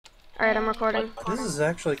Alright, I'm recording. This is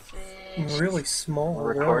actually really small.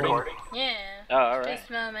 Recording? Yeah. Oh, alright. It's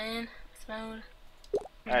small, man. Small.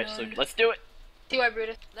 Alright, so let's do it. Do I,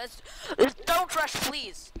 Brutus? Don't rush,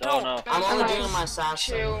 please. Oh, no. I'm only doing my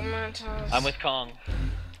assassin. I'm with Kong.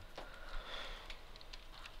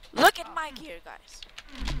 Look at my gear, guys.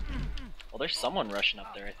 Well, there's someone rushing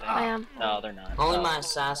up there, I think. I am. No, they're not. Only my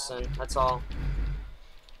assassin. That's all.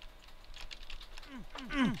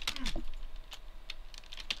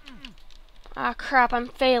 Ah, crap, I'm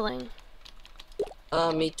failing.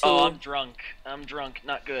 Me too. Oh, I'm drunk. I'm drunk.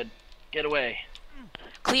 Not good. Get away.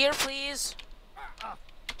 Clear, please.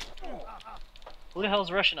 Who the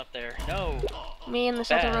hell's rushing up there? No. Me and this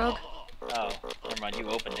Bad. other rogue. Oh, never mind. You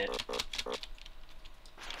opened it.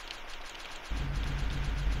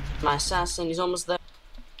 My assassin, he's almost there.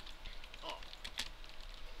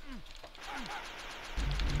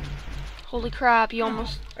 Holy crap, you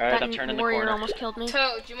almost... Alright, that I'm turning the warrior corner. almost killed me.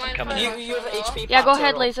 Toad, do you mind if coming I in. You have HP. Yeah, pop, go ahead,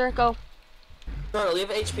 Turtle. Laser, go. Turtle, you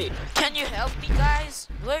have HP. Can you help me, guys?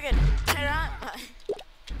 Look at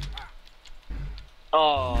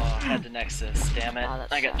Oh, I had the Nexus. Damn it. Oh,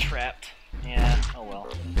 that I got sucks. trapped. Yeah, oh well.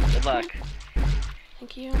 Good luck.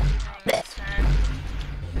 Thank you. Thanks, man.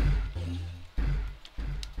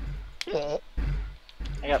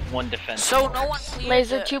 I got one defense. So no one cleared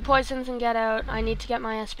Laser, the... 2 poisons and get out. I need to get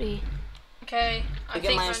my SB. Okay. I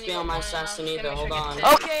get my SP on my assassin either, hold on.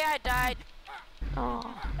 Okay. Okay, I died.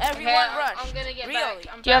 Oh. Everyone rush. I'm gonna get Really?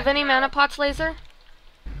 back. Do you have any mana pots, Laser?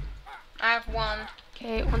 I have one.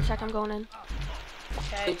 Okay, 1 sec, I'm going in.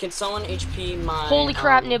 Okay. Can someone HP my... Holy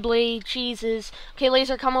crap, Nibbly, Jesus. Okay,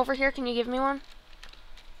 Laser, come over here. Can you give me one?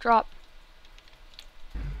 Drop.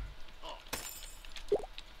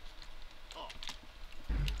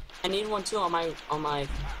 I need one too on my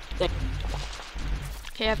thing.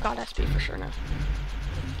 Okay, I've got SB for sure now.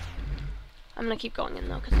 I'm gonna keep going in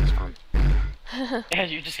though, because it's fun. Yeah,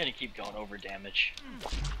 you're just gonna keep going over damage.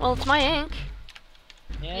 Well, it's my ink.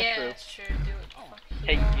 Yeah, true. That's true. Do it.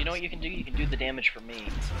 Hey, you know what you can do? You can do the damage for me,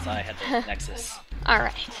 since I had the Nexus.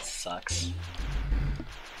 Alright. Sucks.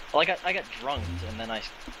 Well, I got drunked, and then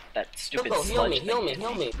that stupid Turtle, heal sludge me, thing heal me, hit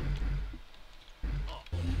heal me.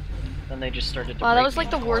 Then they just started to Wow, that rake was me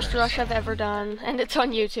like in the worst corners. rush I've ever done, and it's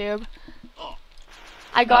on YouTube.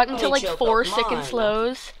 I got into like chill, 4 come second on.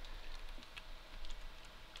 slows.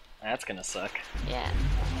 That's gonna suck. Yeah.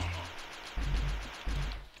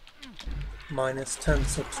 Minus 10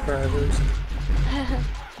 subscribers.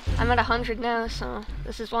 I'm at 100 now, so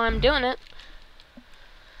this is why I'm doing it.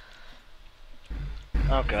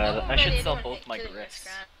 Oh god, I should sell both my grits.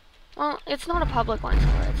 Well, it's not a public Wine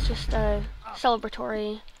Cellar, it's just a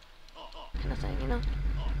celebratory kind of thing, you know?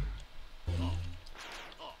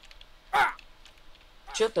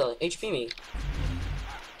 Chill, HP me.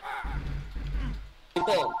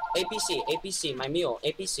 People, APC, my mule,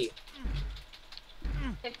 APC.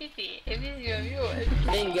 NPC, NPC, my mule.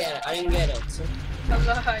 I didn't get it. I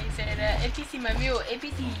love how you say that. NPC, my mule.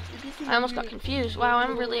 NPC, NPC. I almost got confused. Wow,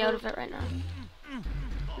 I'm really out of it right now.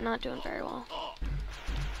 I'm not doing very well.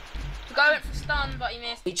 The guy went for stun, but he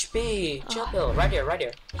missed. HP, chill, right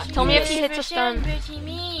here. Tell me if he hits a stun.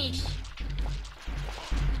 He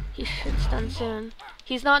He should stun soon.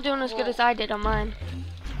 He's not doing as good as I did on mine.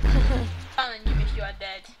 and you missed, you are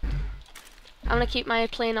dead. I'm gonna keep my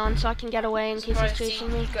plane on so I can get away in case he's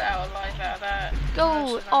chasing me. Got out alive out of that.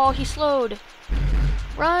 Go! Oh, he slowed.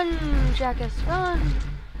 Run, Jackass, run!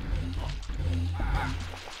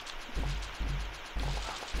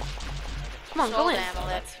 Come on, go in. Oh,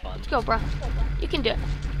 that's fun. Let's go, bro. You can do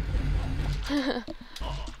it.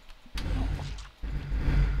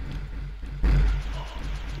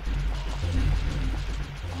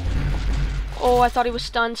 Oh, I thought he was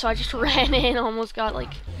stunned, so I just ran in, almost got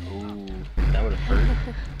like... Ooh, that would have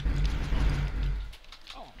hurt.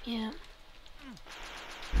 Yeah.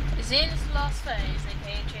 Is he in his last phase?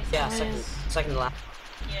 Okay, chasing. Yeah, Nice. second last.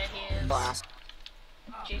 Yeah, he is. Last.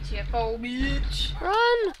 GTFO, bitch.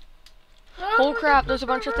 Run! Oh crap, there's a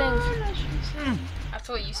bunch of things. I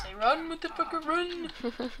thought you say run, motherfucker, run.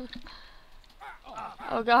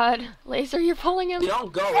 Oh god. Laser, you're pulling him. You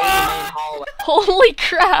don't go in the main hallway. Holy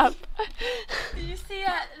crap! Did you see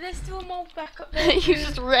that? There's still more back up there. You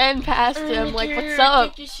just ran past him, like, what's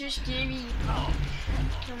up? You're so scary. Oh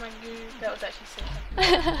my god, that was actually sick.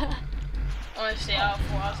 Honestly, I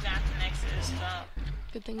thought I was gonna have to Nexus, but...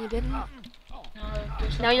 Good thing you didn't. No,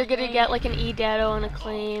 Now you're gonna get like an E-Datto and a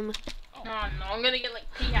claim. No, I'm gonna get like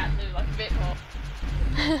phat loot, like a bit more.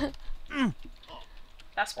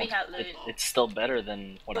 That's phat loot. It's still better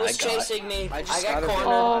than what I Who's got. chasing me? I just got got cornered.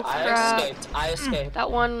 Oh, I crap. escaped.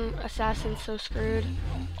 That one assassin's so screwed.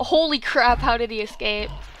 Oh, holy crap, how did he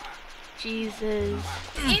escape? Jesus.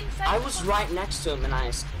 I was right next to him and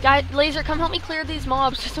I. Guy, Laser, come help me clear these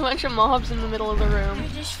mobs. There's a bunch of mobs in the middle of the room.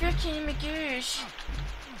 Dude, this freaking McGoosh.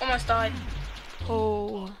 Almost died.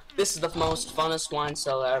 Oh. This is the most funnest wine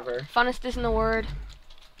cellar ever. Funnest isn't a word.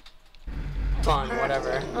 Fun,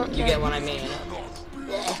 whatever. Okay. You get what I mean.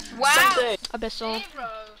 Wow. Same thing. Abyssal.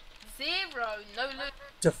 Zero. No loot.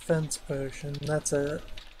 Defense potion. That's it.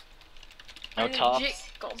 No Legit tops.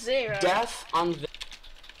 got zero. Death on Vit.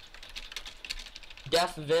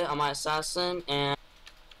 Death Vit on my assassin and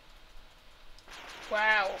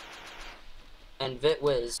Wow. Vit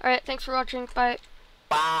Wiz. Alright, thanks for watching. Bye.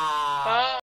 Bye. Bye.